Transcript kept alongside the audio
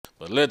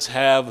But let's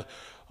have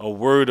a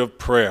word of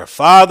prayer.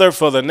 Father,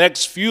 for the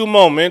next few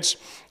moments,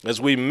 as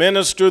we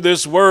minister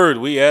this word,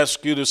 we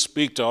ask you to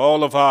speak to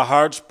all of our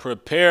hearts.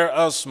 Prepare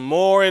us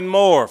more and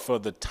more for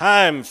the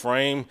time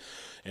frame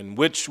in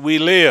which we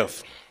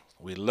live.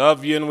 We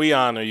love you and we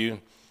honor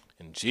you.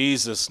 In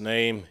Jesus'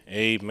 name,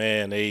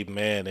 amen,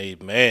 amen,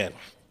 amen.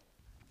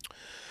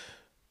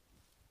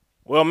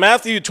 Well,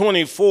 Matthew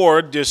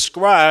 24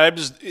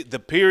 describes the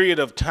period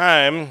of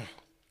time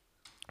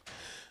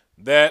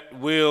that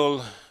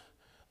will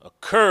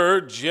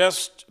occur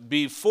just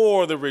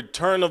before the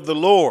return of the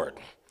Lord.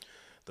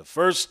 The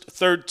first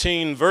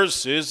 13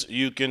 verses,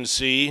 you can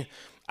see,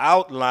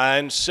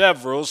 outline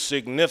several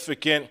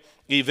significant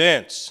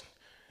events.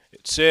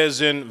 It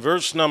says in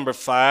verse number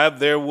 5,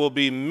 there will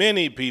be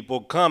many people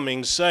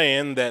coming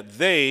saying that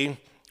they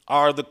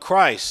are the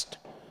Christ.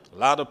 A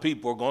lot of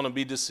people are going to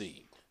be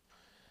deceived.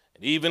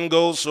 It even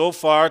goes so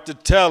far to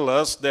tell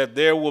us that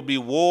there will be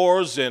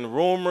wars and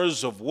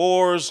rumors of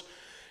wars.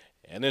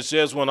 And it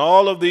says when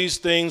all of these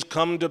things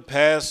come to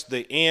pass,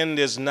 the end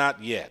is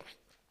not yet.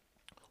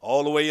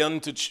 All the way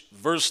unto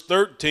verse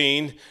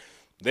 13,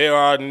 there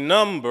are a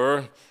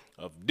number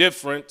of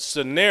different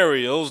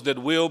scenarios that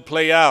will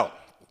play out.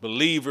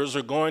 Believers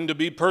are going to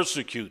be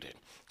persecuted.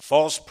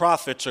 False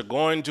prophets are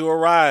going to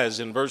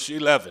arise in verse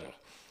 11.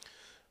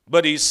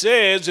 But he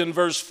says in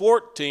verse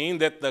 14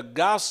 that the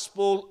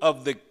gospel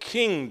of the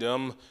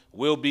kingdom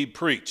will be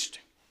preached.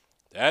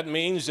 That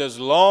means as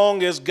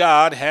long as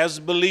God has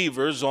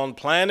believers on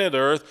planet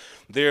Earth,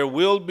 there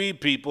will be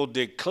people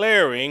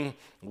declaring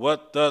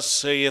what thus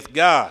saith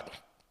God.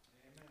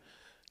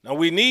 Now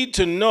we need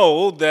to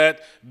know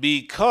that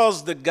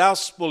because the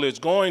gospel is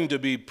going to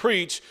be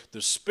preached,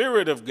 the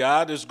Spirit of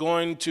God is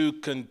going to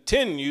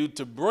continue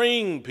to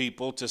bring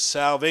people to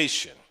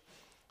salvation.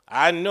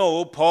 I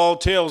know Paul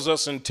tells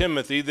us in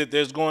Timothy that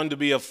there's going to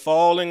be a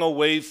falling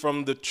away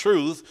from the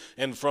truth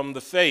and from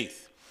the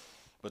faith.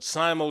 But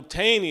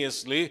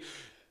simultaneously,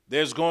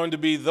 there's going to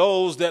be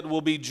those that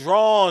will be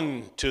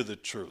drawn to the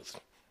truth.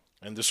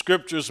 And the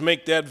scriptures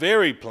make that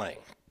very plain.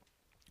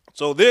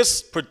 So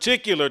this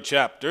particular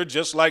chapter,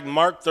 just like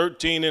Mark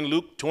 13 and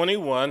Luke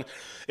 21,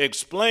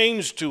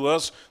 explains to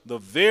us the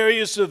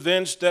various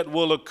events that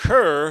will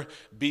occur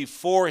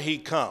before he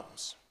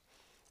comes.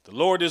 The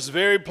Lord is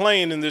very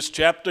plain in this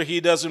chapter. He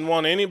doesn't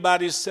want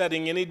anybody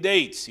setting any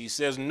dates. He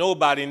says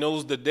nobody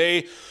knows the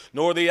day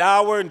nor the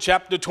hour. In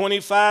chapter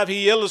 25,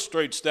 he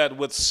illustrates that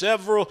with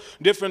several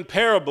different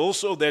parables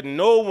so that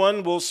no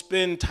one will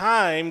spend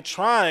time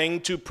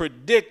trying to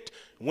predict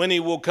when he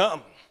will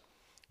come.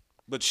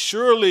 But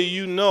surely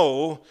you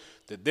know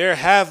that there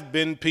have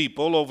been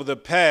people over the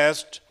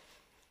past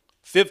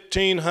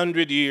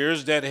 1,500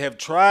 years that have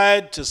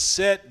tried to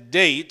set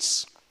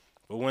dates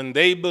for when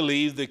they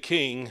believe the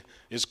king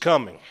is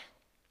coming.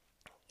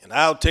 And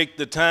I'll take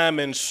the time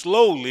and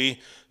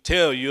slowly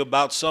tell you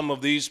about some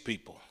of these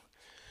people.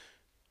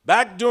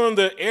 Back during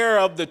the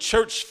era of the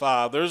church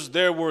fathers,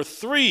 there were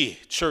 3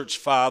 church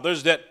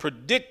fathers that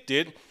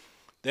predicted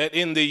that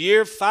in the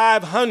year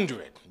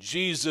 500,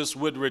 Jesus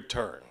would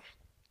return.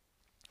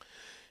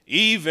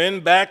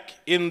 Even back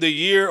in the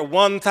year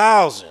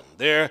 1000,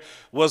 there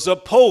was a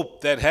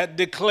pope that had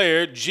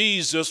declared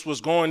Jesus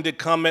was going to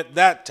come at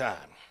that time.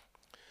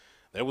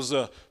 There was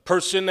a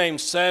person named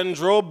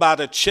Sandro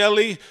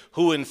Botticelli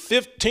who in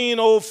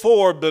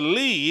 1504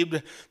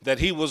 believed that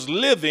he was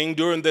living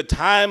during the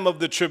time of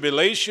the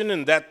tribulation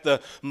and that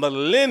the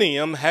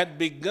millennium had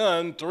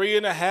begun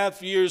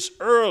 3.5 years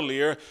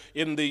earlier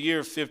in the year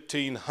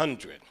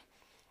 1500.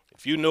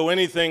 If you know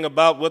anything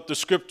about what the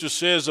scripture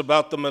says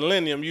about the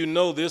millennium, you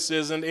know this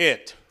isn't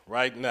it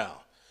right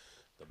now.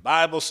 The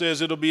Bible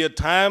says it'll be a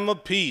time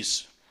of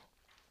peace.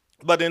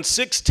 But in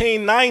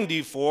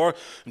 1694,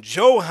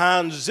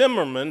 Johann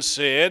Zimmermann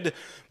said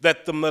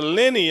that the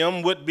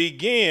millennium would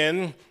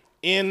begin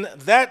in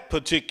that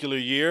particular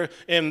year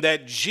and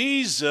that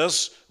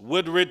Jesus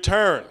would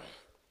return.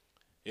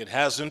 It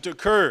hasn't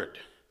occurred.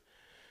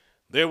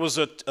 There was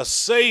a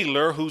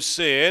sailor who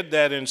said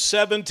that in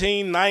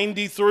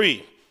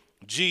 1793,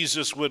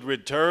 Jesus would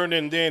return,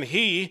 and then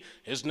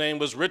his name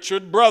was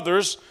Richard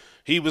Brothers,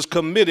 he was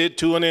committed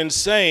to an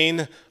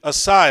insane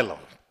asylum.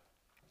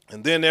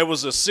 And then there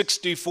was a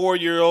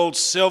 64-year-old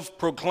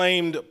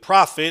self-proclaimed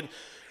prophet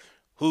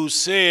who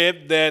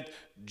said that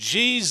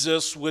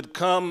Jesus would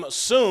come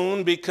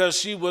soon because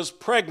she was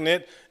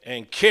pregnant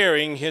and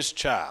carrying his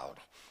child.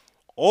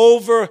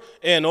 Over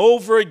and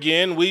over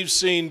again, we've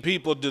seen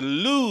people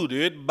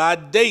deluded by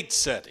date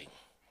setting,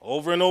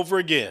 over and over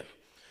again.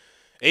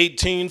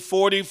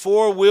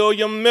 1844,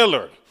 William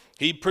Miller,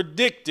 he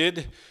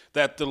predicted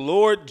that the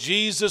Lord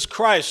Jesus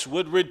Christ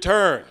would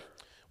return.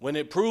 When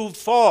it proved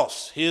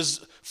false, his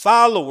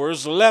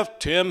followers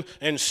left him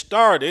and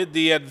started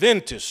the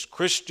Adventist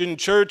Christian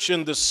Church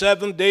and the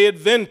Seventh-day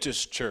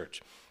Adventist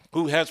Church,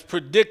 who has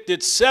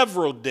predicted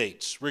several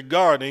dates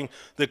regarding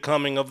the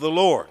coming of the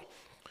Lord.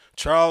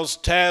 Charles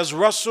Taze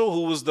Russell,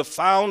 who was the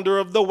founder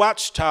of the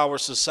Watchtower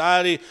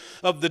Society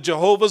of the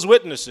Jehovah's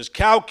Witnesses,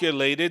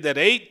 calculated that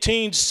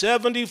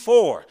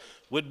 1874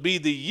 would be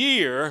the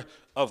year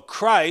of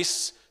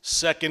Christ's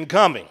second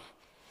coming.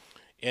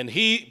 And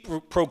he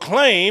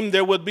proclaimed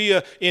there would be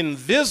an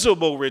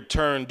invisible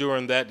return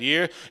during that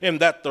year, and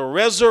that the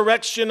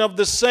resurrection of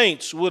the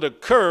saints would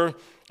occur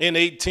in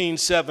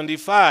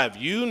 1875.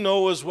 You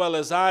know as well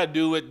as I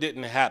do it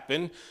didn't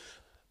happen.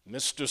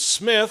 Mr.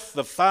 Smith,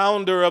 the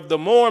founder of the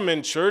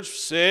Mormon Church,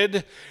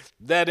 said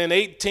that in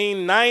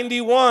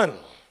 1891,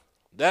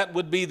 that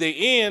would be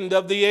the end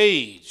of the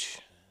age,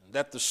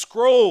 that the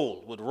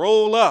scroll would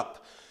roll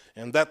up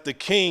and that the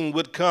king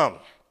would come.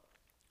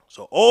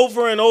 So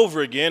over and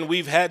over again,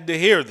 we've had to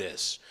hear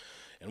this.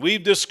 And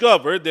we've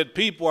discovered that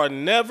people are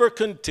never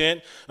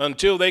content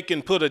until they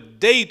can put a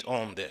date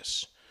on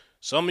this.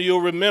 Some of you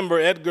will remember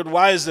Edgar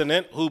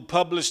Whisenant, who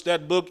published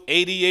that book,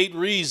 88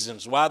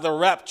 Reasons Why the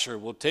Rapture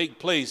Will Take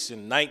Place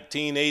in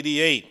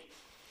 1988.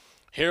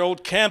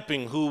 Harold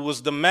Camping, who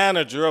was the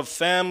manager of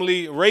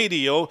Family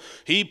Radio,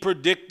 he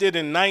predicted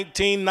in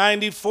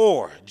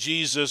 1994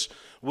 Jesus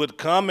would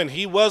come, and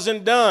he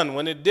wasn't done.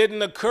 When it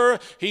didn't occur,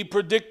 he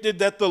predicted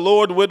that the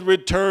Lord would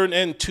return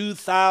in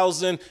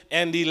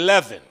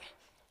 2011.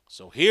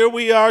 So here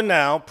we are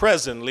now,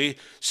 presently,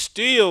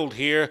 still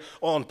here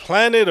on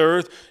planet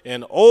Earth,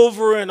 and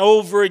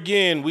over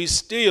again, we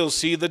still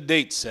see the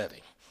date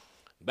setting.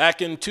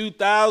 Back in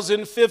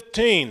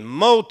 2015,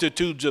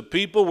 multitudes of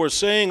people were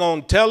saying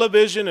on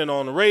television and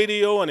on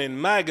radio and in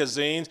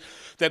magazines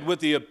that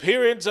with the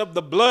appearance of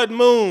the blood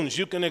moons,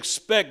 you can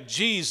expect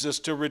Jesus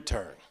to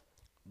return.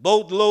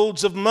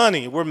 Boatloads of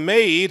money were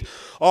made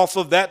off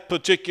of that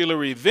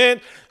particular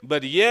event,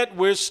 but yet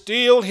we're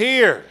still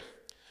here.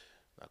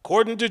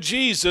 According to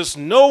Jesus,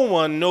 no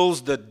one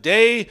knows the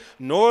day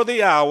nor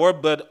the hour,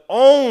 but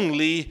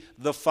only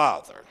the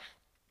Father.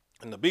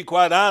 And to be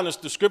quite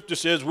honest, the scripture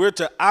says we're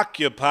to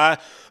occupy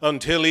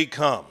until he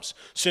comes.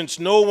 Since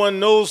no one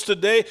knows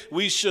today,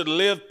 we should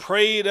live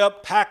prayed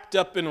up, packed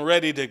up, and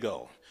ready to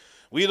go.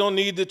 We don't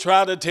need to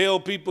try to tell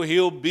people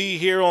he'll be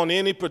here on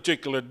any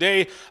particular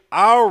day.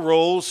 Our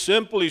role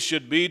simply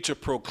should be to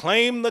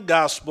proclaim the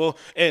gospel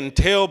and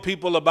tell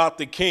people about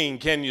the King.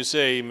 Can you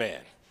say amen?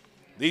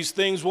 These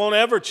things won't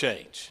ever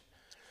change.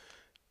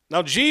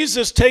 Now,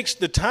 Jesus takes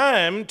the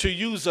time to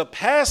use a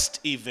past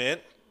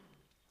event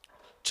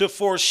to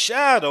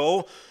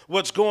foreshadow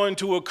what's going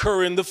to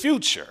occur in the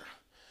future.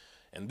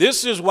 And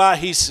this is why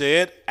he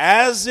said,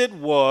 as it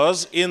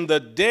was in the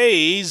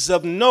days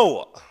of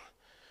Noah,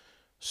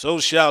 so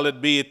shall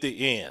it be at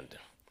the end.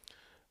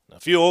 Now,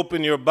 if you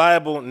open your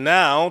Bible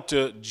now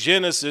to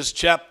Genesis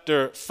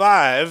chapter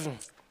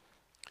 5,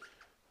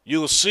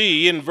 you'll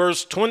see in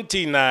verse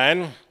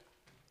 29,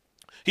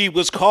 he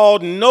was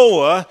called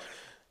Noah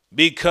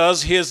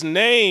because his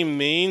name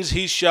means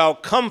he shall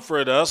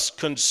comfort us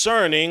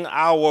concerning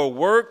our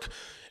work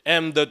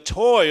and the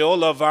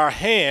toil of our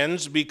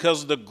hands,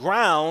 because the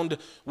ground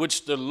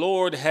which the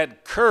Lord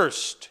had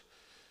cursed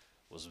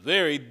was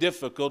very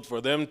difficult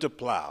for them to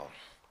plow.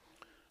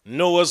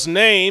 Noah's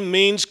name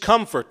means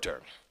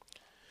comforter.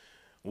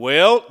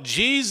 Well,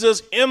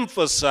 Jesus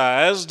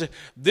emphasized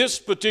this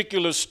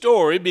particular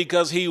story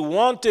because he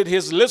wanted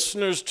his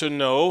listeners to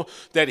know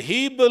that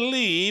he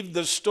believed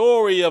the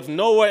story of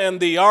Noah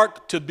and the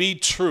ark to be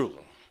true.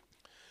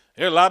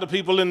 There are a lot of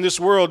people in this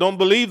world don't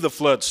believe the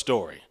flood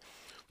story.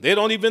 They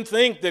don't even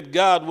think that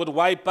God would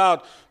wipe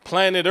out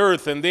planet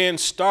Earth and then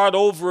start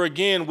over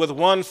again with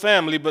one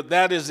family, but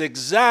that is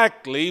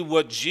exactly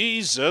what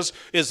Jesus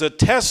is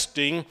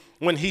attesting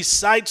when he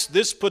cites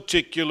this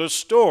particular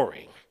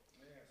story.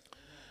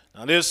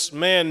 Now, this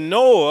man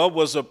Noah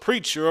was a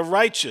preacher of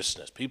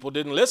righteousness. People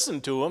didn't listen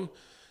to him,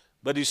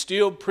 but he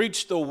still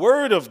preached the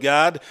word of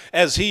God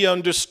as he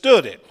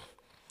understood it.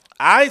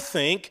 I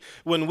think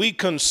when we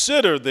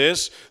consider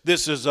this,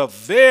 this is a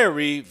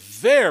very,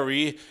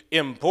 very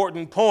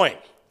important point.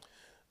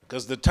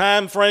 Because the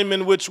time frame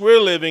in which we're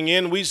living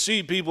in, we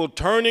see people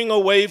turning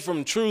away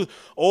from truth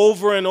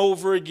over and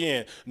over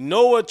again.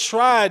 Noah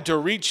tried to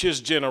reach his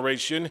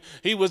generation.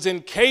 He was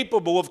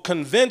incapable of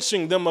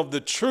convincing them of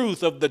the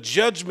truth of the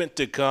judgment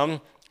to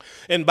come.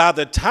 And by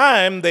the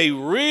time they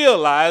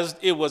realized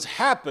it was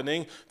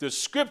happening, the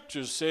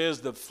scripture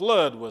says the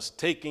flood was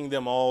taking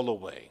them all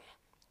away.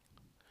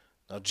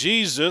 Now,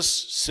 Jesus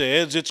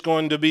says it's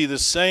going to be the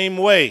same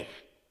way.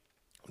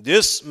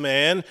 This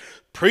man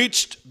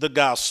preached the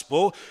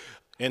gospel,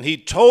 and he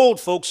told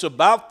folks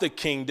about the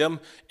kingdom,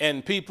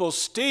 and people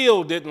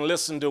still didn't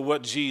listen to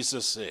what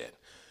Jesus said.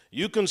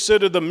 You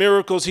consider the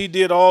miracles he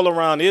did all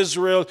around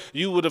Israel,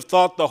 you would have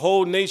thought the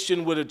whole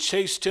nation would have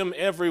chased him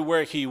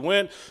everywhere he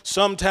went.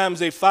 Sometimes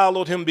they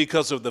followed him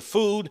because of the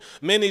food.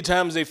 Many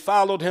times they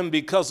followed him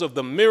because of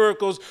the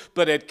miracles.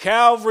 But at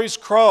Calvary's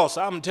cross,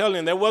 I'm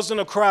telling you, there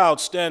wasn't a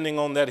crowd standing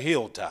on that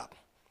hilltop.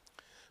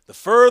 The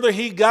further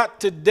he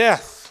got to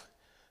death,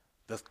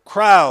 the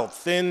crowd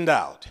thinned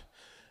out.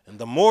 And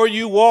the more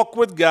you walk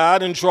with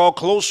God and draw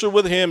closer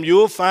with him,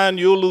 you'll find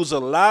you'll lose a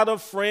lot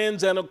of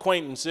friends and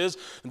acquaintances.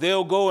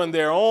 They'll go in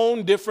their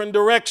own different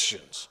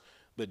directions.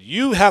 But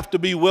you have to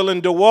be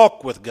willing to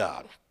walk with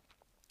God.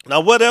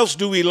 Now, what else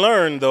do we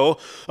learn, though,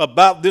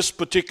 about this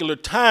particular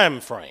time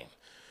frame?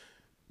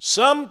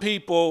 Some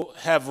people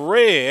have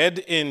read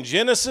in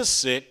Genesis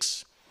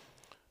 6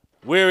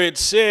 where it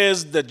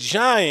says the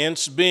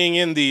giants being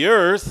in the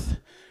earth,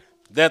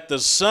 that the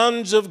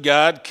sons of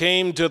God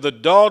came to the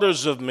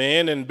daughters of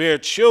men and bare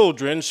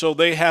children, so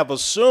they have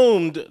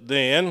assumed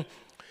then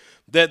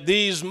that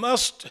these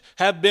must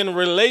have been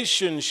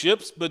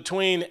relationships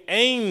between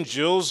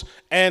angels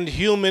and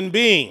human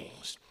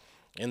beings,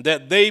 and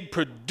that they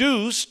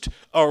produced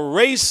a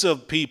race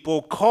of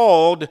people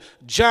called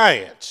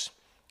giants.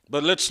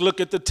 But let's look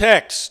at the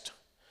text.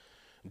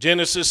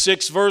 Genesis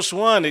 6 verse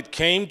 1, it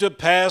came to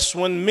pass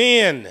when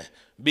men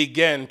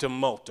began to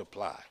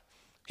multiply.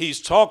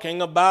 He's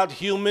talking about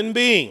human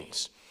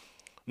beings.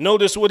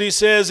 Notice what he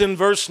says in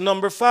verse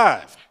number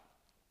 5.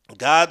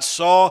 God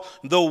saw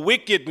the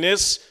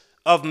wickedness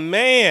of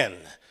man,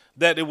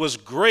 that it was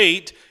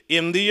great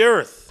in the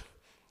earth.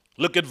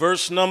 Look at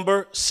verse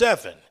number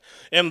 7.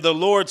 And the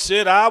Lord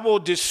said, I will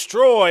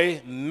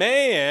destroy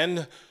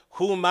man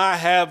whom I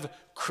have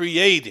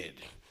created.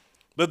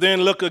 But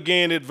then look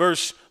again at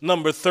verse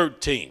number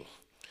 13.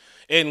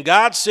 And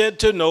God said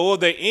to Noah,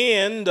 the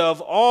end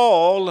of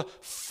all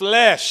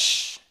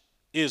flesh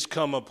is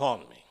come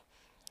upon me.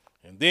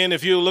 And then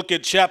if you look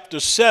at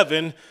chapter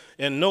 7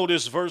 and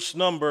notice verse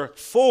number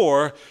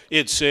 4,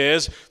 it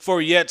says,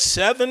 for yet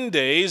 7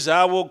 days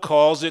I will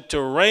cause it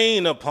to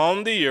rain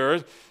upon the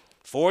earth,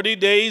 40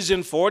 days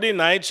and 40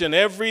 nights, and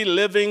every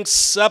living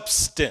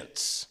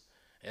substance.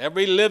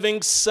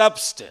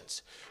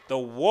 The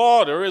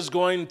water is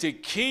going to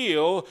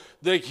kill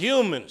the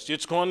humans.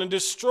 It's going to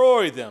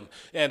destroy them.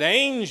 An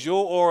angel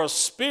or a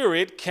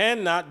spirit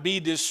cannot be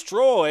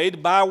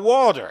destroyed by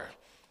water.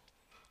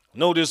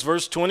 Notice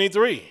verse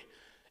 23.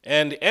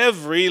 And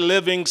every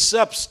living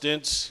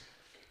substance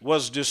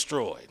was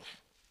destroyed.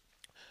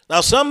 Now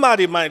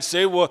somebody might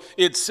say, well,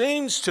 it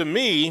seems to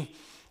me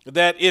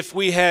that if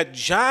we had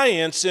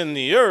giants in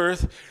the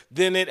earth,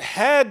 then it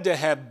had to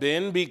have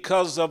been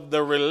because of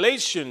the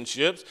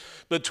relationships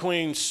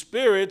between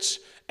spirits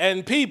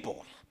and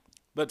people.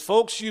 But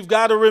folks, you've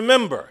got to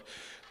remember,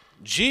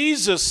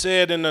 Jesus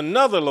said in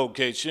another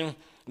location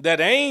that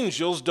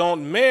angels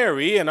don't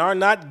marry and are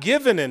not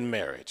given in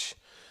marriage.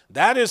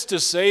 That is to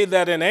say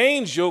that an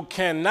angel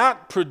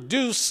cannot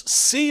produce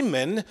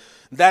semen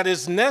that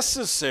is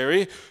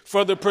necessary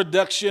for the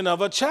production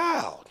of a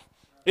child.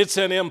 It's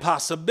an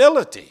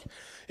impossibility.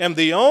 And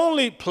the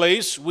only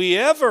place we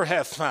ever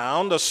have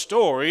found a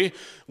story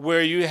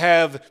where you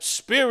have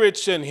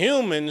spirits and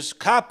humans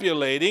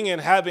copulating and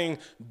having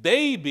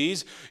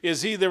babies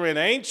is either in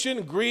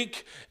ancient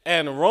Greek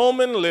and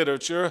Roman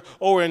literature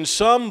or in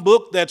some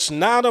book that's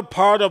not a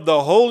part of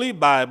the Holy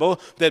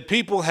Bible that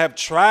people have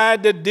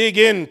tried to dig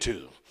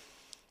into.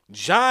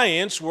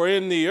 Giants were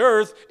in the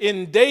earth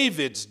in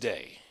David's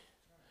day,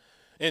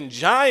 and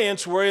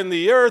giants were in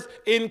the earth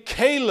in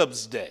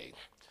Caleb's day.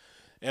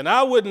 And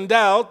I wouldn't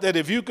doubt that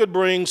if you could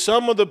bring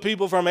some of the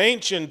people from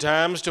ancient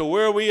times to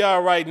where we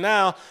are right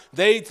now,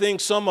 they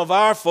think some of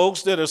our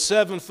folks that are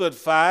 7'5",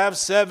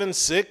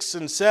 7'6",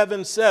 and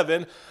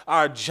 7'7"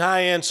 are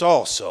giants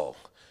also.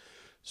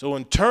 So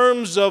in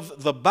terms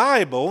of the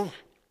Bible,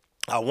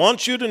 I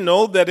want you to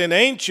know that in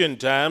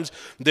ancient times,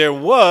 there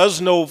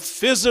was no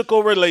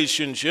physical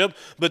relationship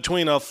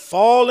between a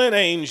fallen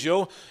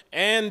angel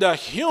and a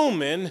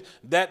human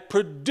that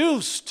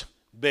produced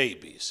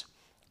babies.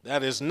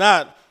 That is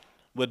not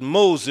what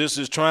Moses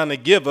is trying to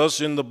give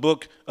us in the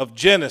book of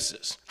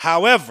Genesis.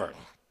 However,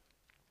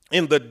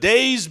 in the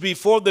days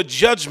before the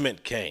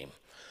judgment came,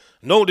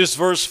 notice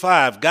verse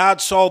 5,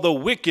 God saw the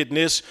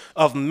wickedness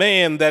of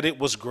man that it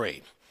was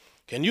great.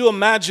 Can you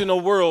imagine a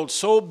world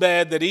so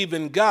bad that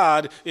even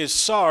God is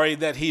sorry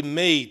that he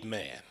made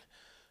man?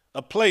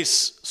 A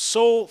place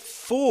so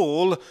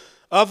full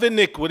of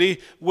iniquity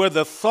where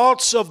the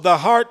thoughts of the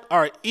heart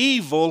are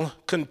evil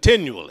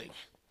continually.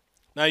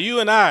 Now, you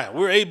and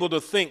we're able to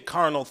think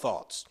carnal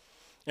thoughts.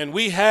 And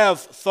we have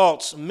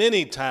thoughts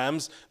many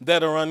times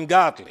that are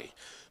ungodly.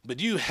 But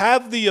you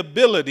have the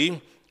ability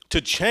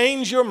to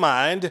change your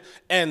mind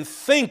and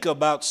think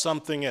about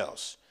something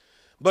else.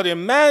 But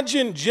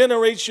imagine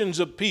generations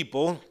of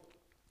people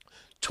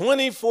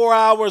 24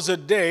 hours a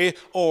day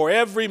or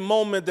every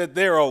moment that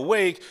they're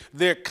awake,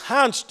 they're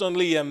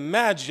constantly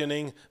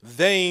imagining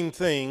vain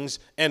things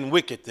and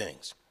wicked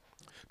things.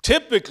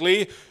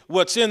 Typically,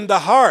 what's in the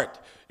heart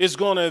is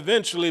going to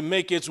eventually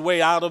make its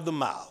way out of the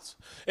mouth.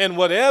 And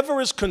whatever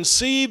is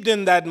conceived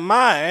in that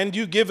mind,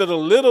 you give it a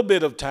little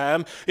bit of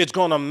time, it's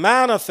going to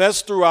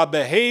manifest through our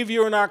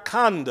behavior and our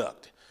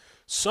conduct.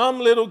 Some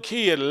little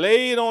kid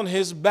laid on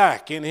his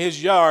back in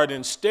his yard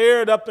and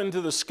stared up into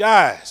the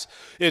skies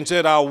and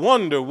said, I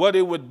wonder what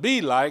it would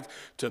be like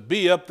to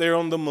be up there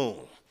on the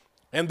moon.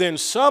 And then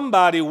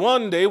somebody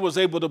one day was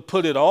able to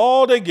put it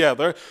all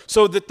together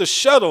so that the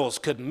shuttles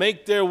could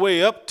make their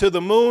way up to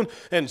the moon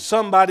and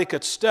somebody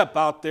could step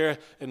out there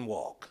and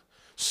walk.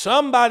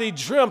 Somebody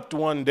dreamt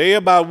one day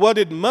about what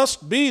it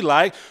must be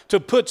like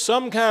to put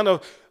some kind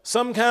of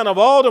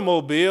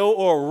automobile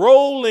or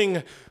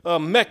rolling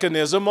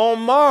mechanism on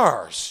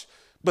Mars.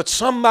 But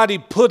somebody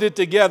put it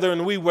together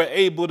and we were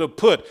able to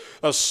put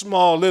a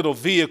small little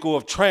vehicle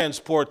of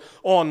transport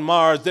on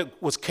Mars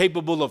that was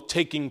capable of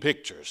taking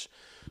pictures.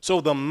 So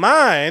the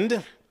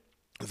mind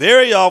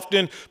very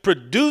often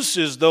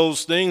produces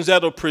those things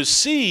that will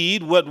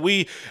precede what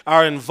we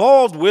are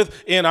involved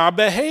with in our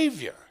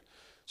behavior.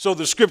 So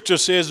the scripture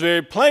says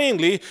very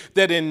plainly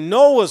that in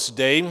Noah's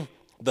day,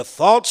 the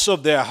thoughts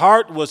of their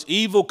heart was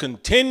evil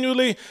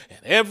continually, and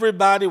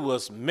everybody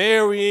was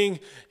marrying,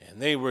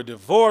 and they were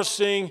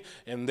divorcing,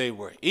 and they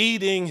were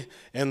eating,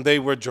 and they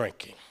were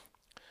drinking.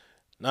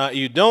 Now,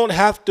 you don't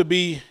have to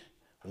be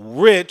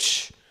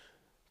rich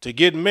to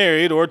get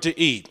married or to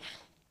eat.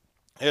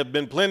 There have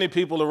been plenty of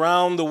people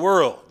around the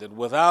world that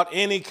without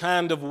any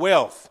kind of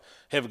wealth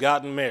have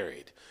gotten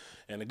married.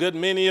 And a good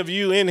many of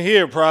you in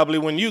here probably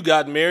when you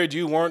got married,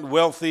 you weren't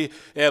wealthy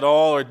at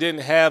all or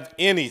didn't have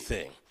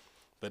anything.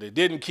 But it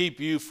didn't keep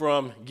you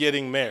from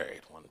getting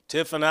married. When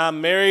Tiff and I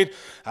married,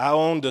 I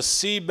owned a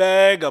sea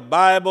bag, a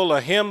Bible,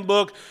 a hymn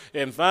book,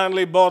 and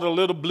finally bought a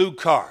little blue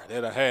car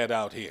that I had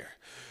out here.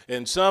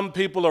 And some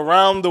people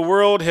around the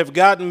world have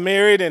gotten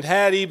married and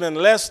had even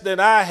less than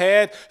I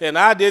had, and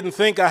I didn't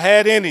think I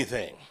had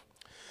anything.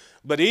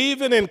 But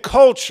even in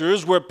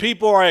cultures where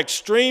people are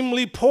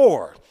extremely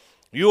poor,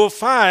 you will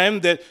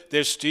find that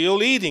they're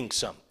still eating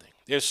something.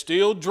 They're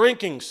still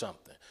drinking something.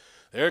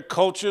 There are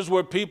cultures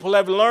where people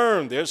have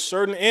learned there's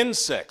certain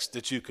insects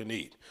that you can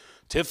eat.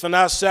 Tiff and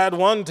I sat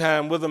one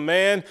time with a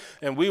man,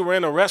 and we were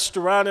in a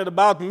restaurant at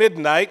about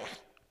midnight,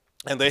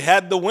 and they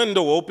had the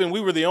window open.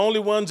 We were the only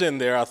ones in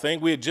there, I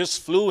think. We had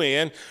just flew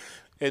in.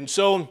 And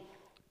so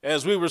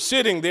as we were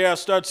sitting there, I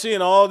started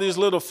seeing all these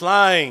little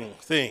flying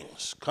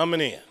things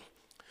coming in.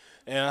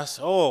 And I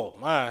said, oh,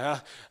 my,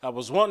 I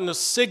was wanting to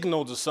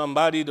signal to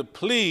somebody to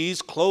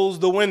please close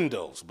the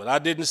windows, but I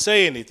didn't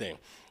say anything.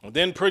 And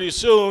then pretty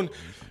soon,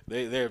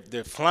 they're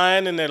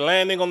flying and they're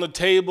landing on the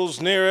tables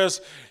near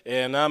us.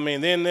 And,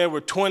 then there were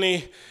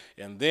 20.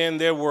 And then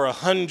there were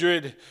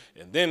 100,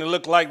 and then it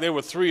looked like there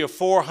were 300 or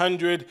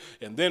 400,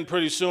 and then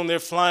pretty soon they're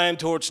flying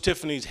towards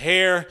Tiffany's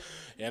hair,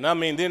 and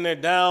then they're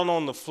down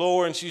on the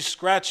floor, and she's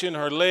scratching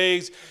her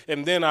legs,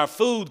 and then our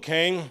food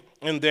came,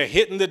 and they're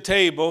hitting the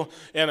table,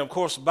 and of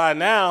course by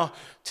now,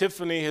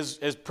 Tiffany has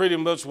pretty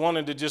much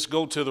wanted to just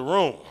go to the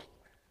room.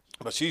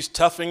 But she's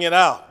toughing it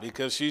out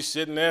because she's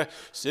sitting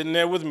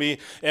there with me.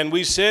 And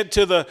we said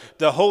to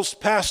the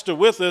host pastor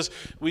with us,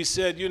 we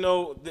said,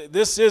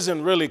 this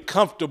isn't really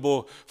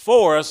comfortable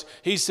for us.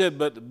 He said,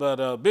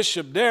 but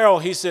Bishop Darrell,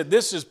 he said,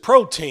 this is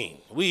protein.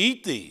 We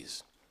eat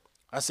these.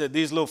 I said,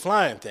 these little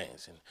flying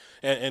things.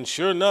 And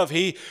sure enough,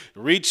 he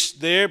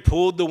reached there,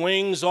 pulled the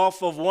wings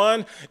off of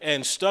one,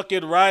 and stuck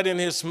it right in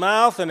his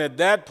mouth. And at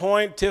that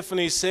point,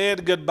 Tiffany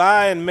said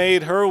goodbye and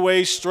made her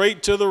way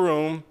straight to the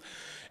room.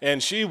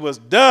 And she was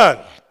done.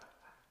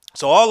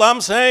 So all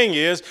I'm saying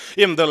is,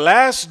 in the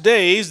last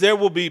days, there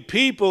will be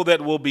people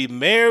that will be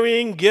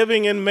marrying,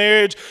 giving in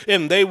marriage,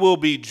 and they will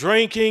be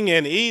drinking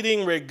and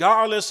eating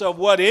regardless of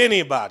what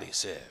anybody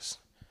says.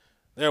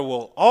 There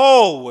will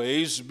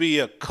always be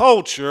a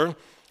culture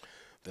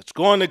that's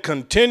going to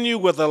continue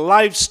with a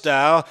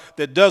lifestyle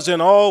that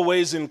doesn't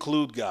always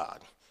include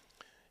God.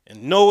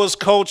 And Noah's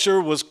culture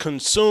was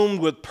consumed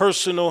with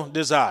personal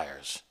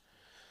desires.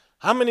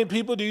 How many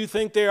people do you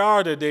think there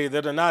are today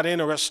that are not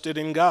interested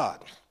in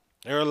God?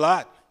 There are a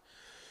lot.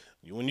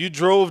 When you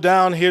drove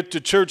down here to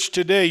church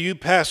today, you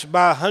passed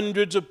by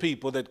hundreds of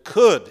people that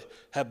could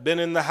have been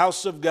in the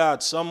house of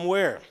God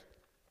somewhere,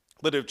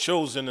 but have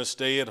chosen to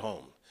stay at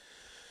home.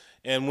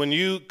 And when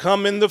you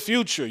come in the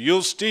future,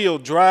 you'll still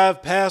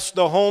drive past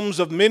the homes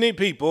of many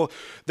people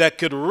that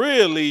could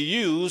really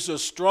use a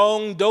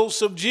strong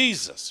dose of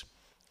Jesus.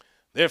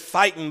 They're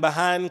fighting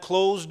behind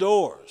closed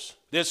doors.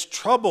 There's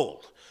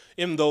trouble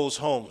in those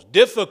homes,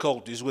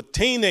 difficulties with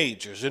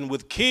teenagers and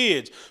with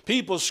kids,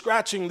 people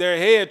scratching their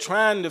head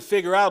trying to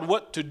figure out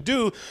what to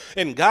do,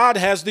 and God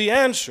has the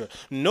answer.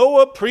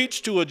 Noah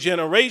preached to a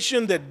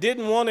generation that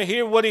didn't want to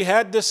hear what he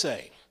had to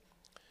say.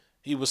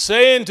 He was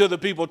saying to the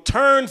people,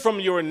 turn from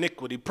your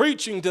iniquity,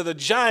 preaching to the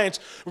giants,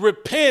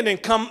 repent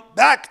and come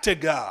back to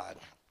God.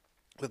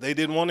 But they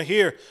didn't want to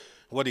hear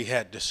what he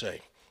had to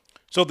say.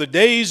 So the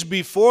days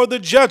before the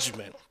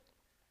judgment,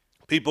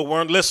 people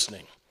weren't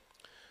listening.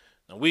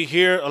 Now, we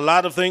hear a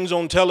lot of things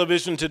on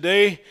television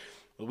today,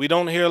 but we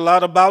don't hear a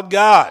lot about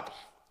God.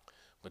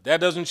 But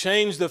that doesn't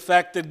change the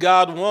fact that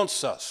God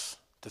wants us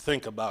to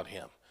think about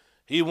him.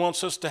 He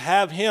wants us to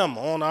have him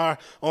on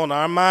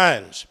our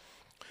minds.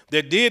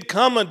 There did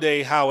come a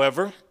day,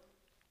 however,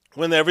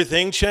 when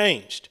everything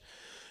changed.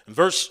 In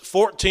verse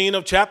 14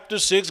 of chapter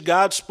 6,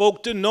 God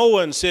spoke to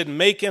Noah and said,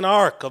 make an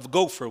ark of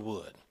gopher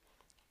wood.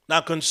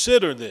 Now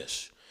consider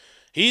this.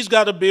 He's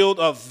got to build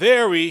a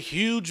very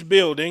huge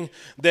building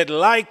that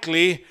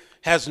likely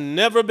has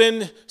never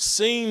been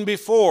seen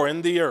before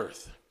in the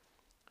earth.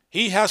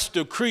 He has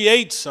to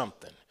create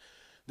something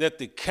that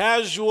the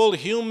casual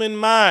human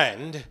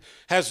mind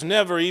has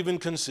never even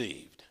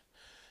conceived.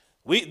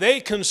 They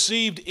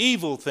conceived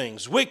evil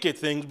things, wicked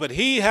things, but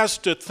he has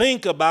to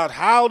think about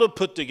how to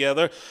put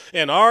together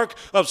an ark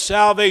of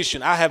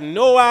salvation. I have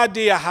no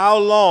idea how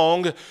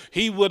long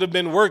he would have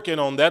been working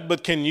on that,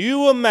 but can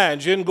you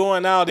imagine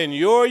going out in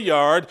your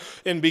yard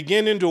and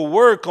beginning to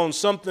work on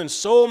something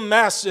so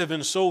massive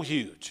and so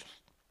huge?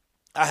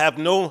 I have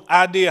no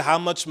idea how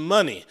much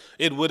money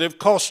it would have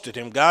costed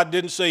him. God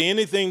didn't say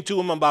anything to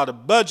him about a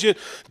budget.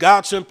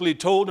 God simply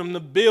told him to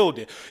build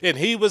it. And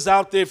he was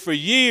out there for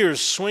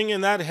years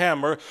swinging that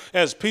hammer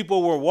as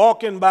people were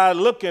walking by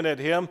looking at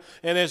him.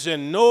 And they said,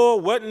 Noah,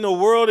 what in the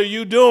world are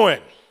you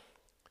doing?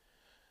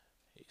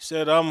 He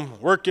said, I'm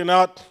working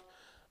out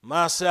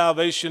my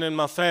salvation and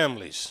my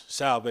family's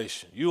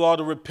salvation. You ought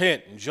to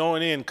repent and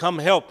join in. Come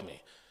help me.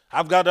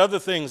 I've got other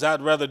things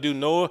I'd rather do,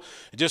 Noah.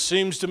 It just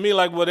seems to me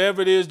like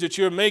whatever it is that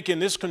you're making,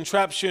 this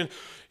contraption,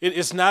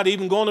 it's not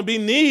even going to be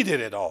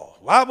needed at all.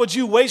 Why would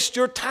you waste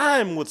your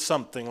time with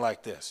something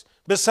like this?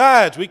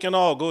 Besides, we can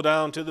all go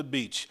down to the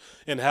beach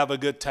and have a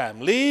good time.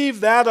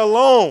 Leave that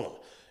alone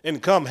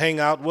and come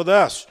hang out with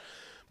us.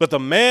 But the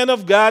man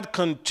of God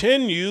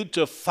continued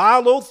to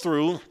follow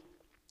through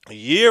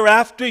year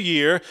after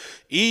year,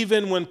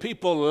 even when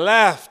people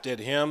laughed at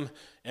him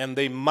and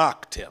they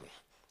mocked him.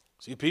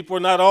 See, people are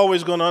not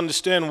always going to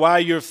understand why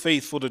you're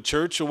faithful to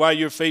church or why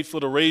you're faithful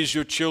to raise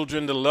your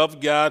children to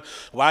love God,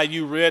 why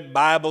you read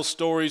Bible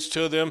stories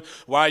to them,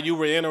 why you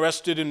were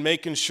interested in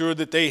making sure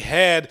that they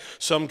had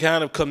some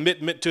kind of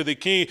commitment to the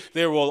King.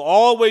 There will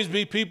always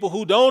be people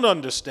who don't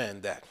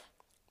understand that.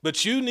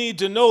 But you need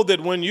to know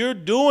that when you're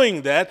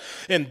doing that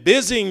and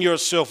busying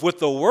yourself with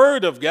the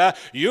Word of God,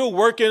 you're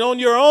working on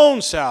your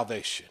own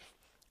salvation.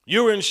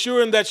 You're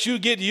ensuring that you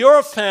get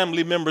your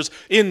family members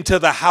into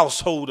the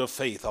household of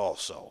faith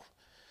also.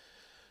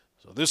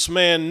 So this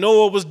man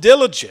Noah was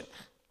diligent.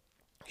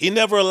 He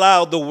never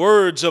allowed the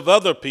words of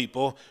other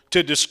people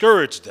to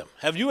discourage them.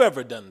 Have you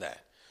ever done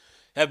that?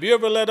 Have you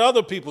ever let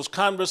other people's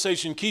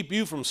conversation keep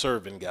you from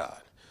serving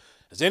God?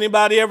 Has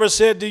anybody ever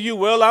said to you,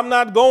 well, I'm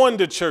not going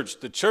to church.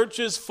 The church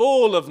is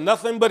full of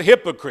nothing but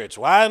hypocrites.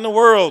 Why in the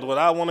world would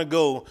I want to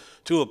go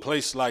to a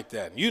place like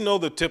that? You know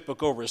the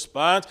typical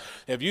response.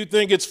 If you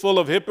think it's full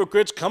of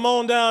hypocrites, come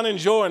on down and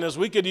join us.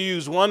 We could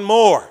use one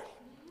more.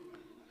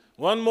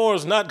 One more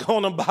is not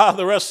going to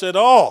bother us at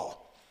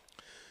all.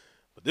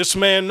 But this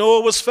man Noah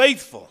was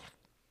faithful.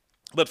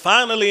 But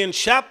finally in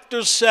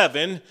chapter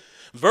 7,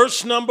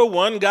 verse number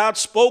 1, God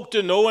spoke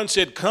to Noah and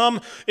said,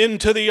 come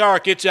into the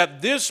ark. It's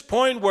at this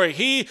point where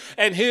he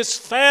and his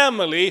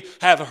family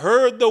have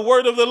heard the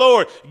word of the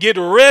Lord. Get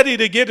ready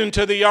to get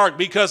into the ark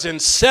because in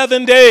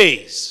 7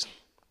 days,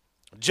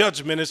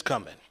 judgment is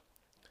coming.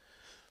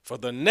 For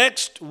the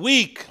next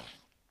week,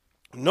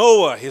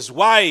 Noah, his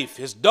wife,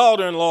 his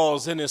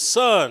daughter-in-laws, and his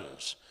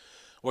sons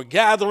were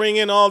gathering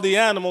in all the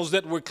animals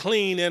that were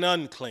clean and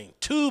unclean,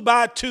 2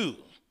 by 2,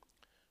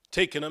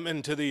 taking them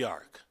into the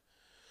ark.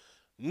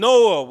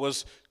 Noah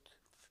was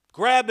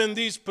grabbing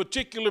these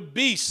particular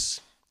beasts,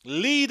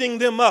 leading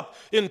them up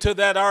into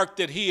that ark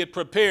that he had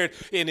prepared.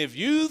 And if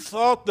you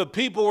thought the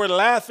people were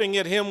laughing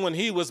at him when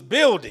he was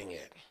building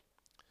it,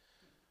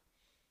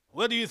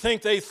 what do you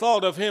think they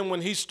thought of him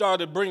when he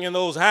started bringing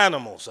those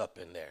animals up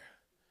in there?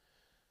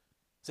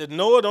 Said,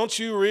 Noah, don't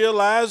you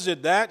realize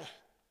that that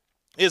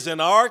is an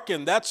ark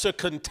and that's a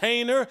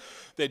container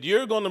that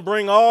you're going to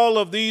bring all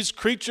of these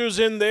creatures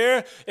in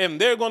there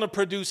and they're going to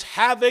produce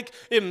havoc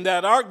in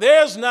that ark?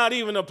 There's not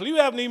even you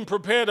haven't even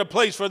prepared a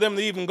place for them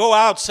to even go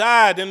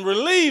outside and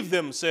relieve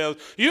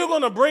themselves. You're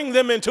going to bring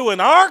them into an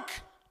ark?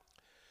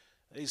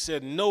 They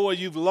said, Noah,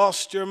 you've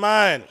lost your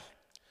mind.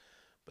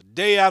 But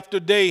day after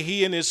day,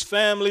 he and his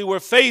family were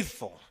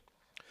faithful.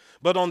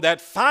 But on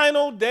that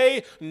final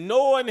day,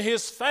 Noah and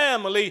his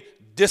family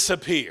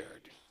disappeared.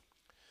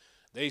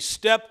 They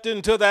stepped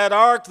into that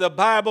ark. The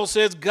Bible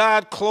says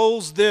God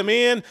closed them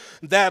in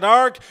that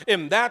ark,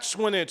 and that's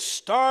when it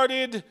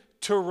started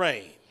to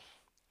rain.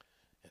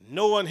 And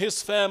Noah and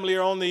his family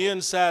are on the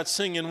inside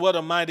singing, what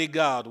a mighty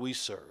God we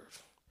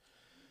serve.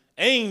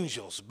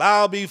 Angels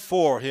bow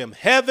before him.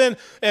 Heaven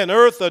and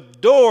earth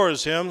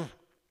adores him.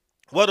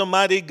 What a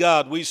mighty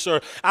God we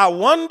serve. I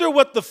wonder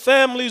what the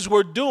families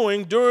were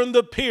doing during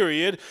the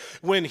period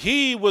when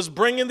he was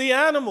bringing the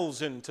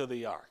animals into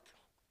the ark.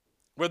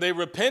 Were they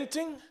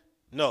repenting?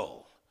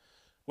 No.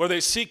 Were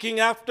they seeking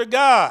after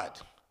God?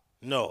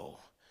 No.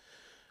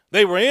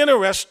 They were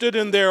interested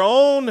in their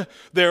own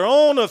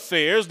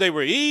affairs. They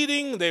were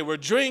eating, they were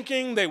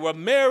drinking, they were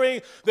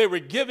marrying, they were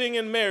giving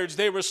in marriage.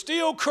 They were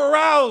still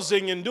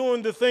carousing and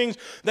doing the things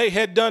they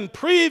had done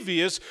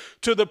previous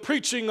to the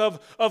preaching of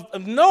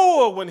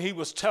Noah when he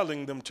was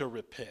telling them to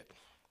repent.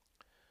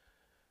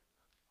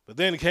 But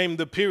then came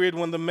the period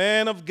when the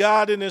man of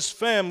God and his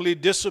family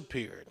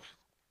disappeared.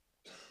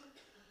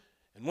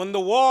 And when the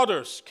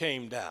waters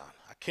came down,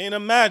 I can't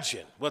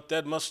imagine what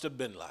that must have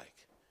been like.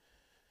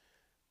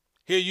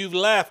 Here you've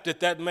laughed at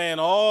that man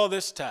all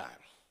this time.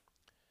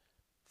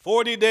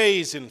 40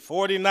 days and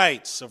 40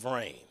 nights of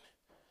rain.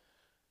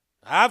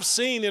 I've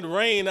seen it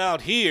rain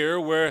out here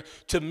where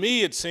to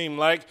me it seemed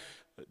like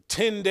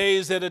 10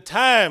 days at a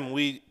time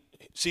we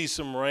see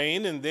some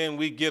rain, and then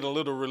we get a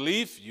little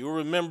relief. You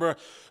remember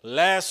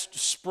last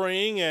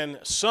spring and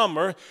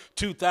summer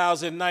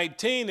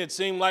 2019, it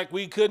seemed like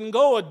we couldn't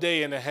go a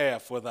day and a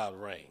half without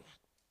rain.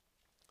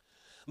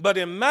 But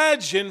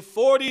imagine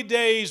 40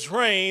 days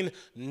rain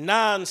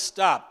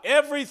nonstop.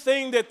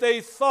 Everything that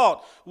they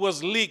thought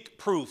was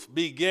leak-proof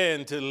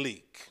began to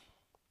leak.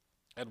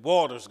 That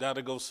water's got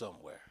to go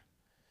somewhere.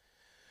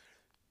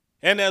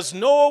 And as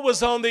Noah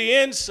was on the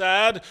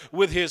inside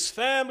with his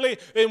family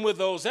and with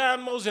those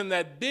animals in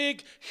that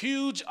big,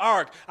 huge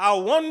ark, I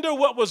wonder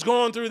what was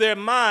going through their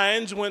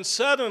minds when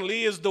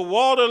suddenly, as the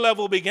water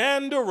level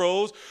began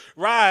to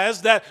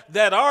rise,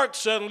 that ark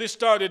suddenly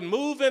started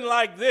moving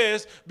like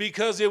this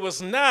because it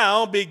was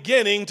now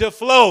beginning to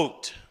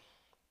float.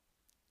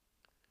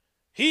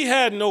 He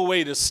had no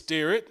way to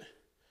steer it.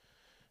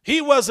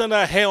 He wasn't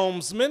a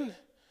helmsman.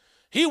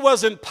 He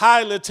wasn't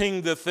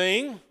piloting the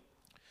thing.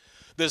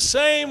 The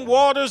same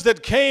waters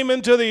that came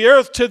into the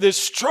earth to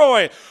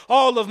destroy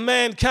all of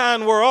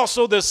mankind were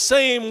also the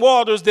same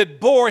waters that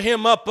bore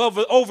him up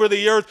over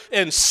the earth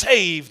and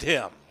saved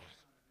him.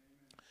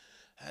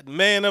 That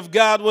man of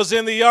God was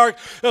in the ark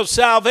of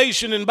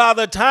salvation, and by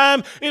the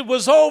time it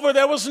was over,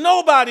 there was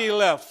nobody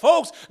left.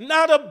 Folks,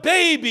 not a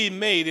baby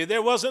made it.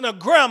 There wasn't a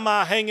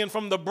grandma hanging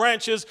from the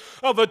branches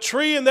of a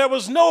tree, and there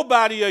was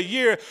nobody a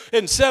year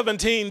and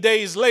 17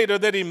 days later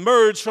that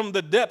emerged from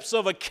the depths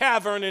of a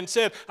cavern and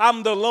said,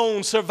 I'm the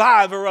lone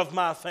survivor of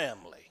my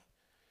family.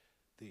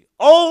 The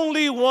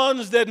only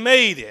ones that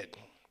made it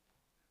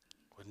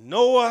were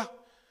Noah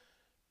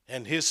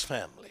and his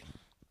family.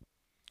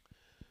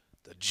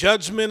 The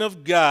judgment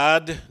of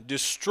God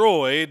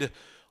destroyed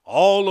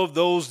all of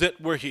those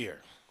that were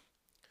here.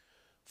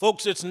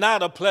 Folks, it's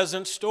not a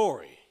pleasant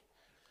story.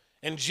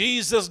 And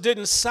Jesus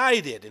didn't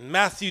cite it in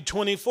Matthew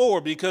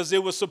 24 because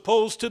it was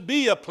supposed to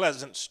be a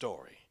pleasant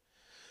story.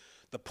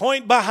 The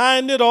point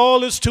behind it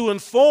all is to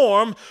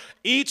inform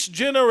each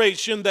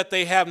generation that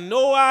they have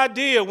no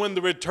idea when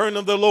the return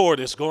of the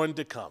Lord is going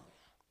to come.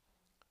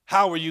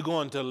 How are you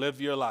going to live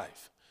your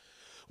life?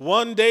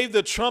 One day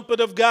the trumpet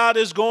of God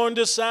is going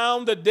to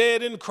sound. The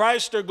dead in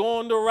Christ are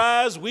going to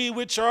rise. We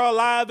which are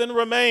alive and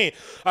remain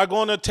are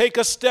going to take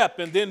a step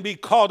and then be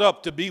caught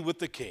up to be with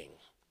the King.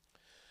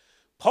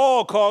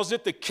 Paul calls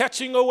it the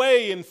catching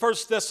away in 1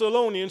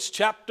 Thessalonians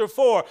chapter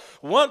 4.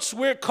 Once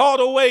we're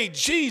caught away,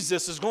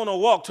 Jesus is going to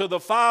walk to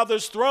the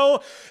Father's throne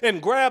and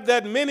grab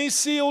that many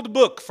sealed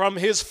book from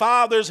his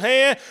Father's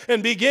hand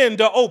and begin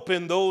to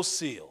open those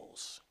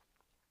seals.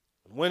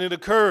 When it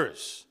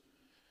occurs,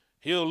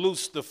 he'll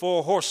loose the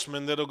 4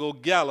 horsemen that'll go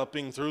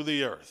galloping through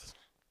the earth.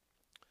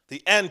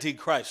 The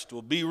Antichrist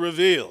will be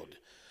revealed.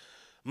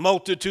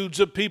 Multitudes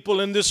of people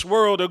in this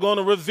world are going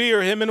to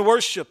revere him and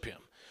worship him.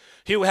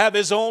 He'll have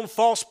his own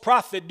false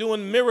prophet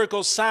doing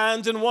miracles,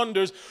 signs, and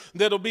wonders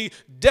that'll be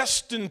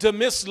destined to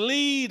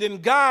mislead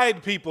and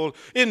guide people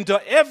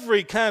into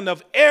every kind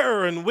of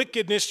error and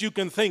wickedness you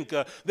can think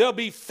of. There'll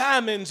be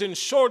famines and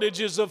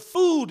shortages of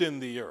food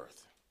in the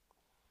earth.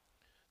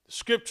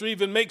 Scripture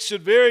even makes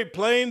it very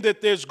plain that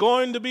there's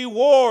going to be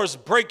wars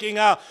breaking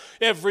out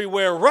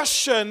everywhere.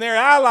 Russia and their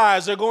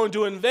allies are going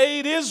to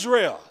invade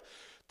Israel.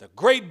 The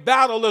great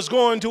battle is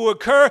going to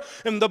occur,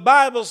 and the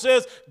Bible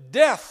says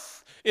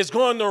death is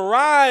going to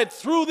ride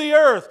through the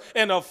earth,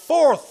 and a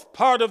fourth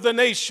part of the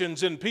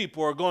nations and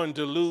people are going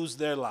to lose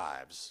their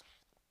lives.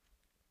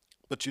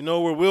 But you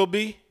know where we'll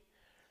be?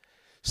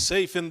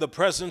 Safe in the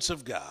presence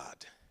of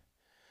God.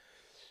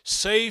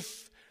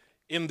 Safe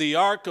in the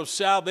ark of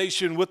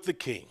salvation with the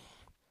King.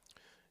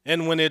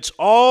 And when it's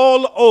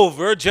all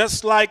over,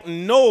 just like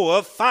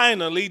Noah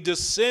finally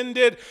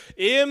descended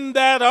in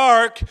that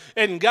ark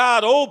and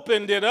God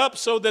opened it up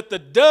so that the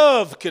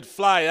dove could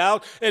fly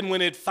out, and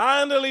when it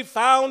finally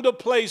found a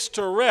place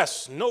to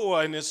rest,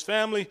 Noah and his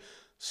family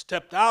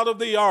stepped out of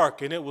the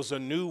ark and it was a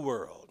new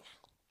world.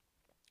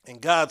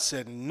 And God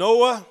said,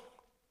 Noah,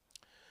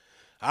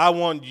 I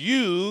want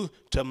you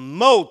to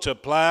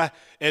multiply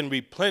and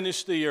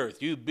replenish the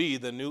earth. You be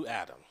the new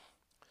Adam.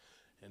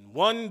 And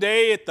one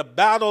day at the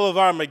Battle of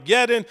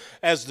Armageddon,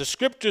 as the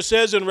scripture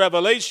says in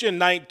Revelation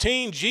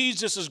 19,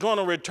 Jesus is going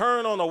to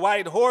return on a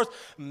white horse.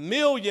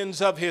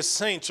 Millions of his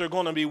saints are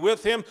going to be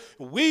with him.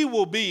 We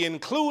will be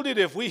included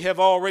if we have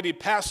already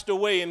passed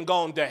away and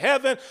gone to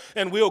heaven.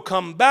 And we'll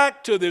come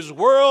back to this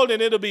world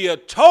and it'll be a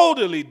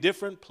totally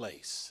different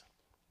place.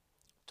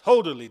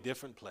 Totally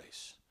different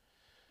place.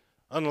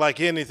 Unlike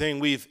anything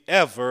we've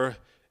ever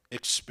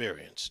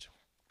experienced.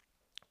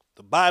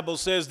 The Bible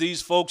says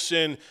these folks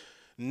in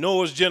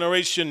Noah's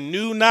generation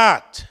knew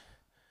not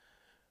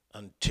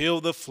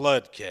until the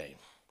flood came.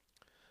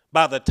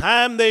 By the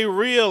time they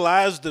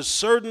realized the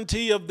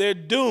certainty of their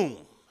doom,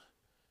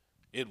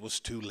 it was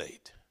too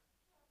late.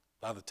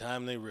 By the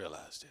time they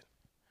realized it.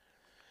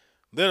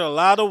 There are a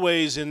lot of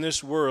ways in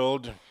this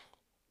world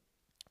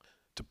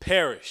to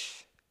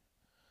perish.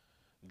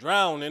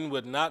 Drowning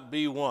would not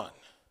be one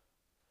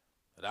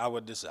that I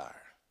would desire.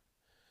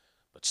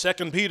 But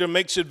 2 Peter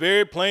makes it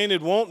very plain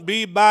it won't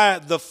be by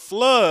the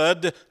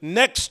flood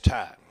next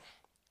time.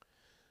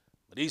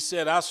 But he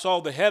said, I saw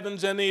the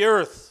heavens and the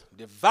earth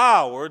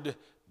devoured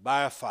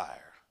by a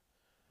fire.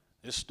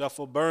 This stuff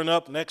will burn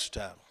up next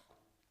time.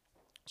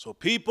 So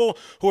people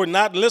who are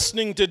not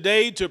listening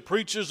today to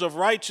preachers of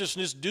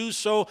righteousness do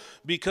so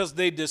because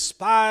they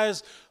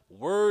despise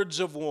words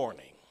of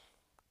warning.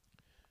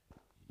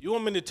 You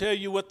want me to tell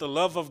you what the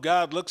love of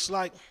God looks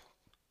like?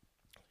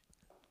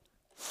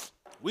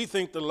 We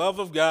think the love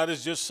of God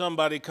is just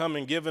somebody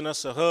coming giving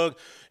us a hug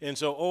and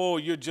so, oh,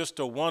 you're just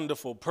a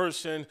wonderful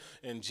person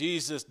and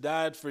Jesus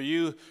died for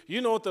you.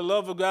 You know what the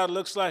love of God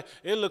looks like?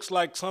 It looks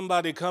like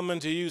somebody coming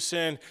to you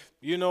saying,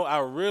 you know, I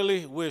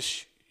really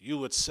wish you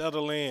would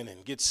settle in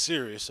and get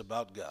serious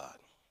about God.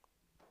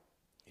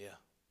 Yeah.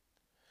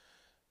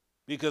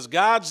 Because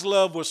God's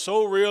love was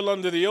so real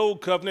under the old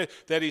covenant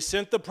that he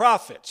sent the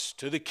prophets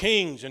to the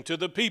kings and to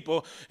the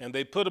people, and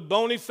they put a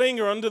bony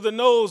finger under the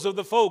nose of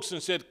the folks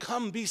and said,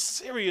 come be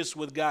serious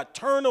with God.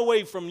 Turn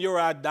away from your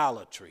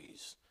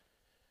idolatries.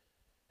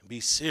 Be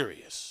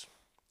serious.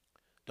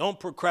 Don't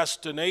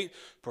procrastinate.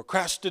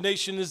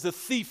 Procrastination is the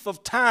thief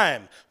of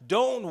time.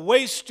 Don't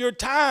waste your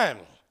time.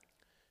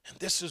 And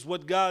this is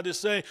what God is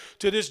saying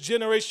to this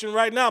generation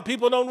right now.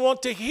 People don't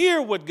want to hear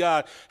what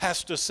God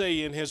has to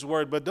say in his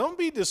word, but don't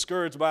be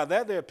discouraged by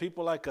that. There are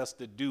people like us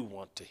that do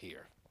want to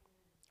hear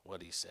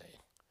what he's saying.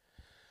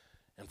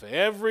 And for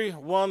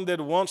everyone that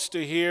wants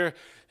to hear,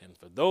 and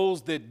for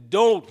those that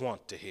don't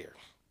want to hear,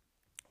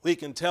 we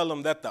can tell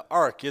them that the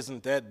ark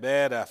isn't that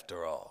bad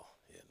after all.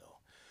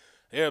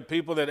 There are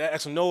people that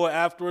ask Noah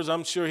afterwards,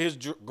 I'm sure his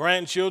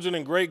grandchildren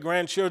and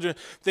great-grandchildren,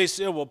 they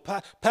said, well,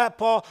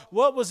 Papa,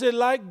 what was it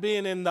like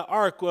being in the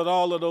ark with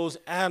all of those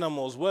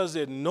animals? Was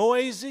it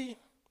noisy?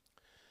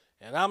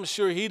 And I'm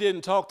sure he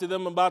didn't talk to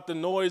them about the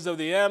noise of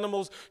the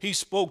animals. He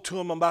spoke to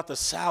them about the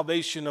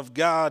salvation of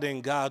God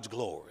and God's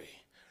glory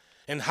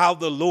and how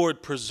the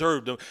Lord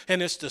preserved them.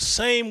 And it's the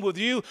same with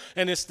you,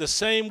 and it's the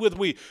same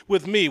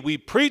with me. We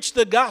preach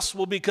the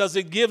gospel because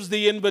it gives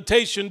the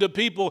invitation to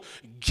people,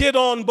 get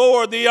on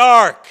board the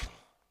ark.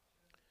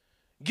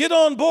 Get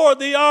on board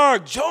the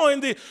ark.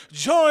 Join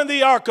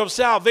the ark of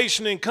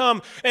salvation and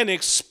come and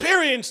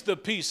experience the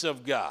peace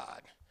of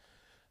God.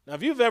 Now,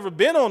 if you've ever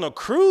been on a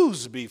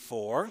cruise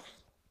before,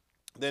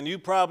 then you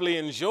probably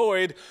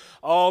enjoyed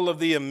all of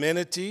the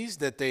amenities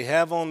that they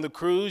have on the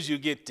cruise. You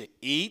get to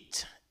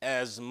eat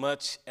as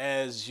much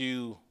as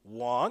you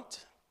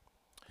want.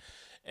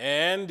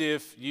 And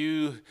if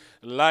you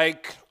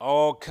like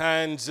all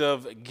kinds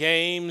of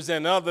games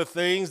and other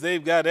things,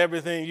 they've got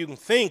everything you can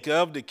think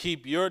of to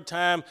keep your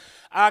time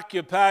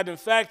occupied. In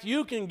fact,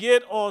 you can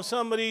get on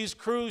some of these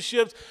cruise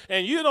ships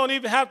and you don't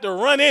even have to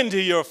run into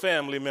your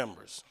family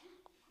members.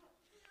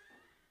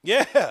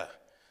 Yeah,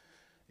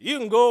 you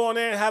can go on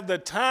there and have the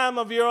time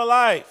of your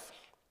life.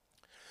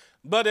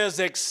 But as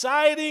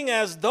exciting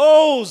as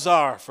those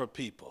are for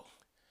people,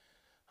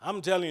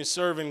 I'm telling you,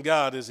 serving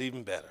God is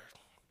even better.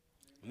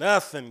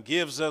 Nothing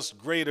gives us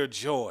greater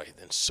joy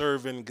than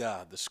serving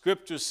God. The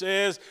scripture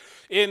says,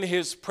 in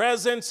his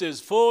presence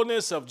is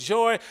fullness of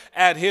joy.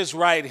 At his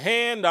right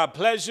hand are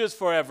pleasures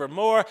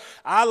forevermore.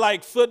 I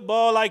like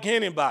football like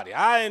anybody.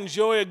 I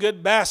enjoy a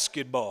good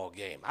basketball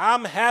game.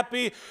 I'm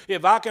happy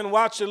if I can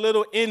watch a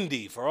little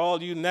Indy for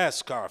all you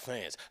NASCAR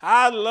fans.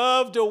 I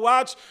love to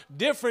watch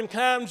different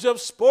kinds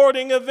of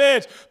sporting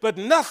events, but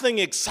nothing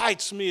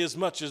excites me as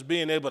much as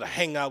being able to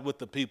hang out with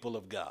the people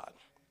of God.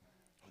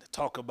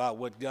 Talk about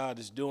what God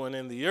is doing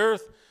in the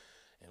earth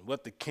and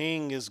what the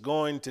King is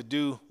going to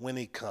do when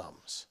he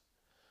comes.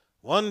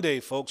 One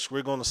day, folks,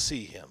 we're going to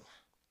see him.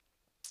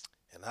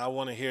 And I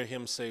want to hear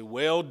him say,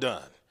 well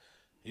done,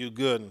 you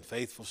good and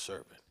faithful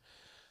servant.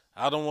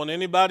 I don't want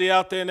anybody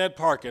out there in that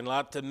parking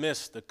lot to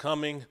miss the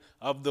coming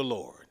of the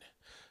Lord.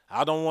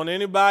 I don't want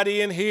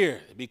anybody in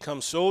here to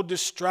become so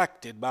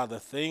distracted by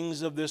the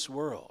things of this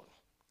world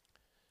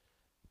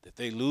that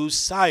they lose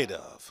sight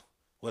of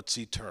what's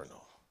eternal.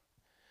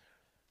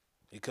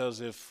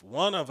 Because if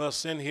one of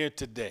us in here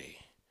today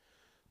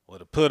were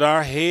to put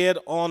our head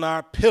on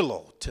our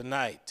pillow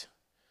tonight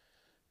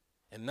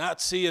and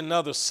not see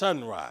another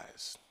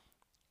sunrise,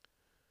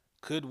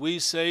 could we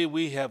say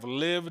we have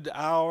lived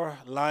our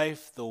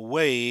life the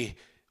way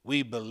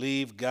we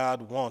believe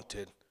God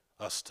wanted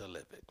us to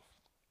live it?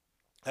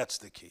 That's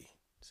the key.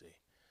 See,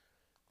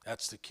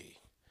 that's the key.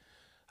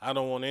 I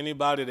don't want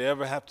anybody to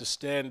ever have to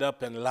stand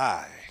up and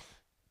lie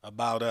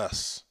about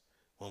us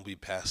when we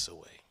pass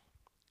away.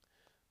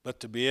 But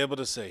to be able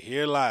to say,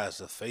 here lies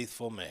a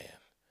faithful man,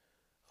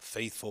 a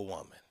faithful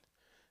woman.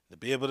 To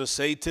be able to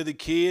say to the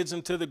kids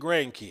and to the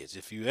grandkids,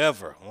 if you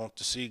ever want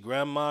to see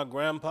grandma,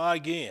 grandpa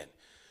again,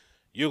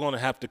 you're going to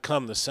have to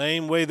come the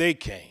same way they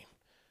came,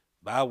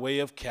 by way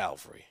of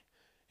Calvary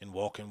and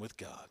walking with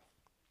God.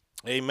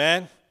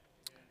 Amen?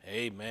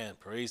 Amen.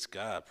 Praise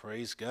God.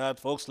 Praise God.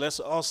 Folks, let's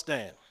all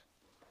stand.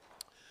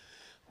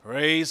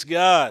 Praise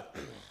God.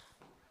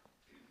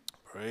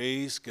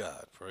 Praise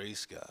God.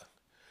 Praise God.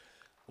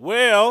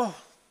 Well,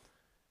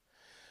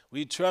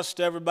 we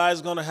trust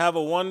everybody's going to have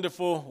a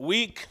wonderful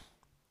week.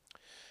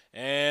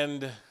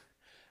 And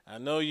I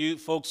know you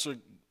folks are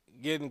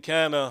getting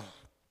kind of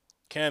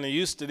kind of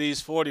used to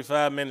these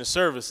 45-minute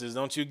services.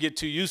 Don't you get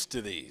too used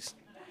to these.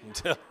 I'm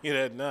telling you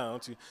that now.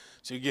 Don't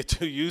you get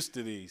too used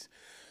to these.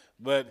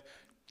 But,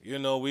 you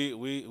know,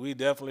 we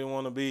definitely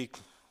want to be,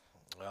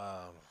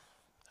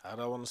 how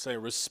do I want to say,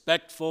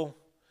 respectful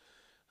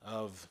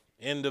of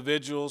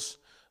individuals.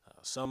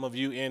 Some of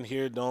you in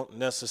here don't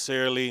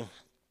necessarily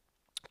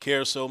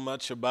care so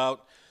much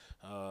about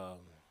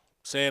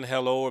saying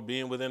hello or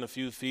being within a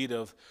few feet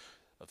of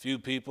a few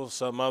people.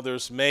 Some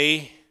others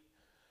may.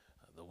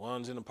 The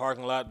ones in the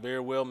parking lot very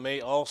well may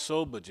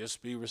also, but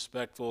just be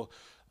respectful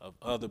of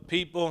other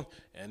people.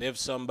 And if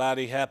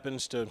somebody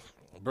happens to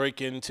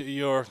break into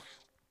your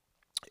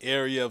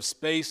area of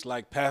space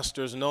like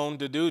pastors known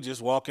to do,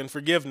 just walk in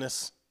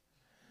forgiveness.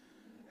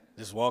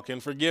 Just walk in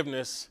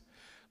forgiveness.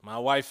 My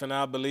wife and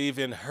I believe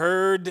in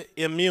herd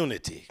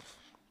immunity.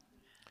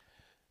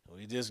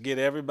 We just get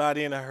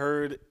everybody in a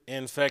herd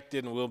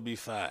infected and we'll be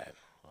fine.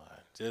 All right,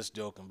 just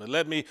joking. But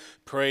let me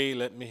pray.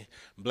 Let me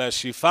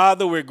bless you.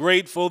 Father, we're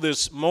grateful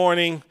this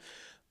morning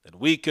that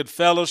we could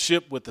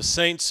fellowship with the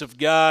saints of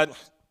God.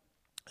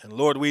 And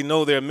Lord, we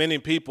know there are many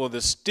people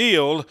that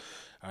still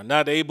are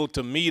not able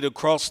to meet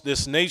across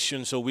this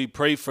nation. So we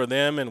pray for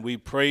them, and we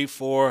pray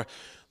for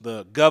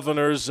the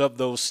governors of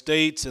those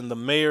states and the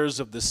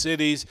mayors of the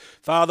cities.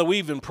 Father, we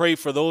even pray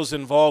for those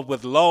involved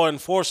with law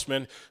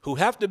enforcement who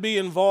have to be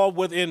involved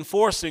with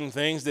enforcing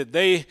things that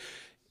they,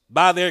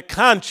 by their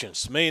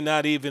conscience, may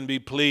not even be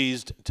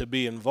pleased to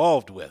be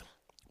involved with.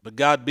 But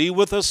God, be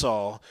with us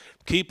all.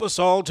 Keep us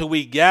all till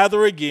we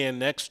gather again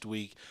next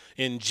week.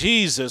 In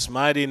Jesus'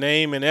 mighty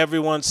name, and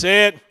everyone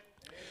said,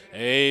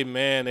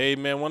 amen,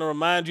 amen. I want to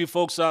remind you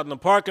folks out in the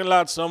parking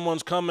lot,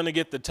 someone's coming to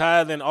get the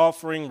tithe and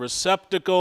offering receptacle.